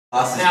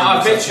Now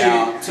I bet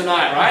you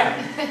tonight,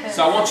 right?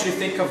 So I want you to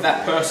think of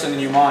that person in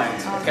your mind,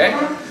 okay?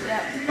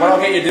 What I'll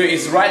get you to do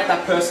is write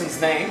that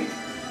person's name,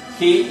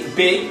 he,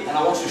 big, and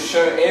I want you to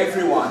show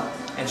everyone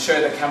and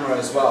show the camera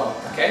as well,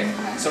 okay?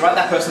 So write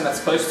that person that's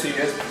close to you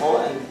as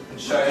before and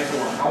show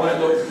everyone. I want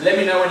to look, let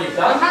me know when you've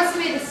done. It has to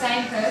be the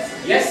same person.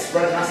 Yes,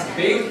 write it nice and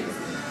big.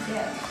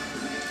 Yeah.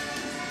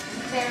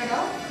 Tear it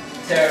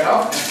off. Tear it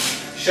off.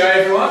 Show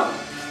everyone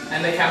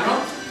and the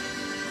camera.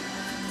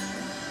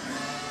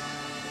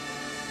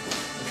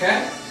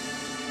 Okay?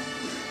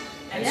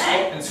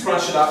 And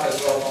scrunch it up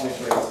as well for me,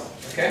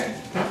 please. Okay?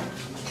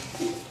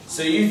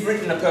 So you've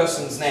written a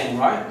person's name,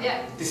 right?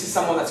 Yeah. This is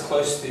someone that's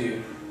close to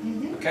you.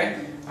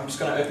 Okay? I'm just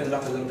going to open it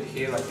up a little bit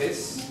here like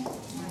this.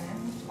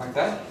 Like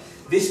that.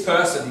 This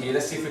person here,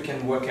 let's see if we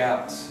can work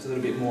out a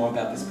little bit more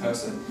about this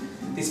person.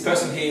 This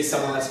person here is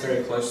someone that's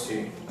very close to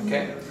you.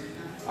 Okay?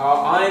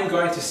 I'm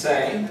going to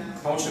say,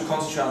 I want you to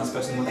concentrate on this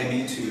person and what they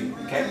mean to you.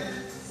 Okay?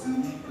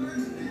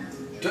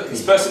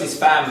 This person is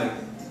family.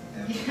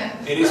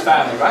 Yeah. It is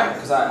family, right?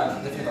 Because I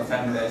definitely got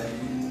family there.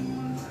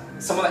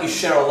 Someone that you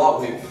share a lot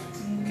with.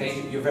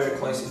 Okay, you're very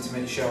close,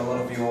 intimate. You share a lot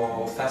of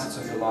your facets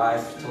of your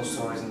life, tell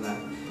stories and that.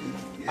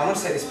 I want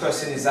to say this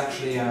person is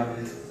actually.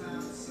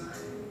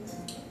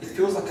 It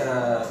feels like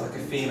a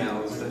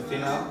female. Is it a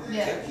female?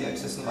 Yeah. Okay? Yeah.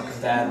 So it's not like a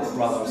dad or a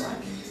brother or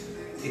something.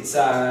 It's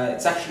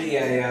actually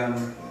a.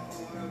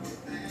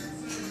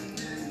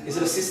 Is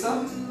it a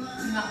sister?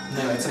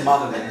 No, it's a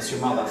mother then, it's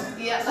your mother.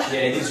 Yeah. Yeah,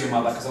 it is your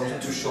mother because I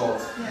wasn't too sure.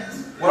 Yeah.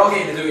 What I'll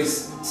get you to do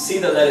is see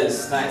the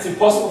letters. Now, it's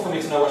impossible for me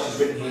to know what she's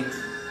written here.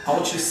 I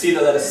want you to see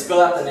the letters,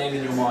 spell out the name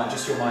in your mind,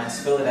 just your mind,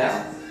 spell it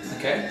out,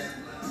 okay?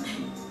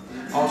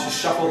 I want you to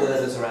shuffle the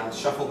letters around,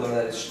 shuffle the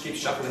letters, keep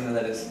shuffling the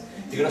letters.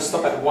 You're going to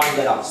stop at one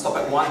letter, stop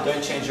at one,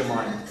 don't change your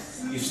mind.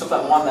 You stop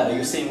at one letter,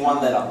 you're seeing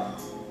one letter.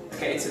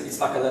 Okay, it's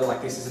like a letter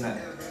like this, isn't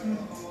it?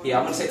 Yeah,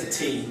 I'm going to say it's a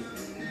T.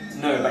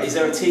 No, but is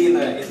there a T in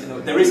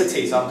the... There is a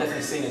T, so I'm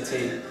definitely seeing a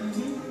T.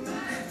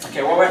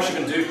 Okay, what we're actually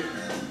going to do,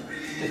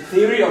 the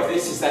theory of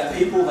this is that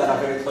people that are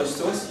very close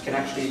to us, you can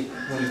actually,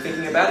 when you're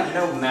thinking about it, you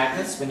know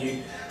magnets, when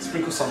you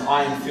sprinkle some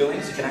iron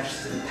fillings, you can actually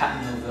see the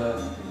pattern of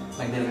the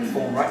magnetic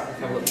form, right?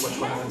 Okay, watch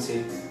what happens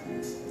here.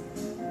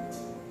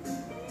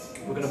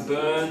 We're going to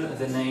burn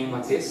the name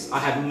like this. I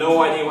have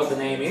no idea what the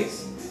name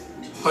is.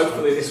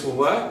 Hopefully this will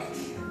work.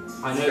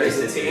 I know there's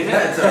a T in it.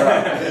 That's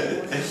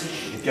alright.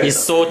 He's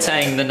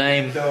sauteing the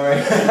name. Don't worry.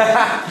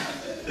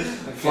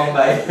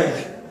 Flambe.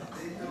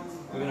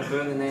 We're going to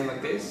burn the name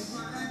like this.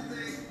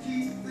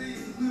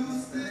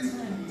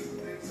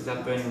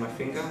 Without burning my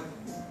finger.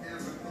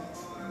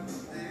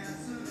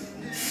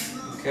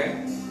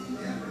 Okay.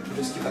 We'll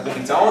just keep that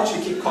burning. So I want you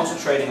to keep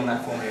concentrating on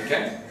that for me,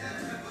 okay?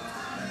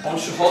 I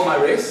want you to hold my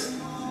wrist.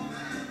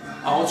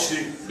 I want you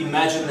to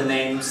imagine the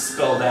name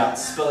spelled out.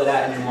 Spell it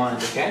out in your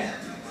mind, okay?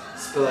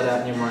 Spell it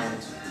out in your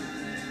mind.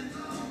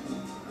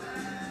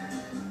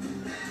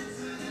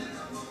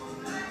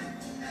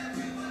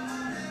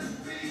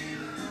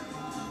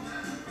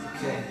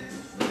 Okay.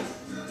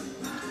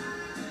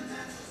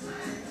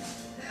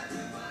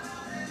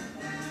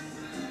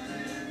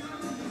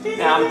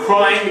 Now I'm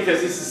crying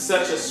because this is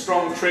such a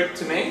strong trip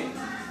to me.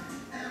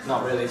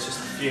 Not really, it's just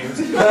fumes.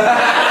 I'm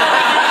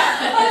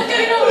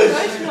getting all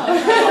emotional. I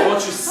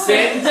want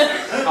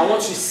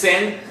you to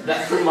send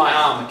that through my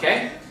arm,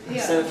 okay?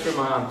 Yeah. Send it through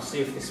my arm, see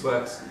if this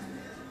works.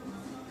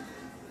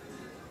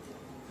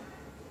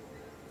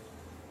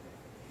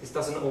 This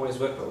doesn't always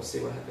work, but we'll see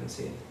what happens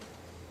here.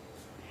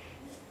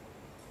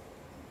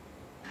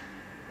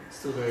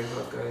 Still very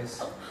hot,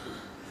 guys.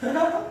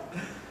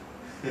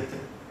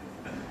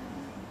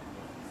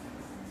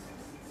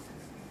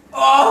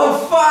 Oh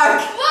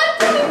fuck! What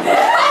the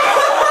hell?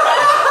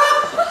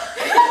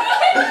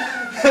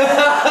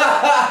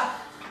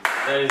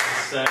 That is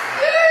insane.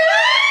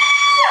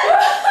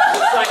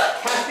 It's like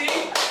Kathy.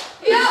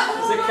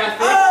 Yeah. Is it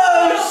Kathy? Oh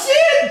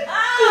shit! Oh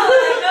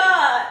my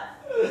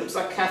god! Looks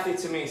like Kathy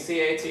to me.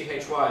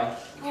 C-A-T-H-Y.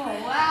 Oh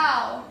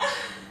wow.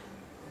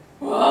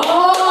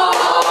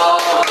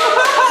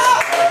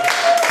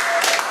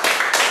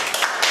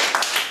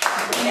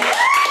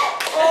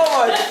 Oh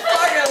my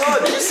fucking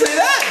lord! Did you see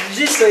that? Did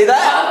you see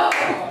that?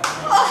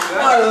 Oh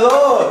my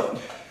lord!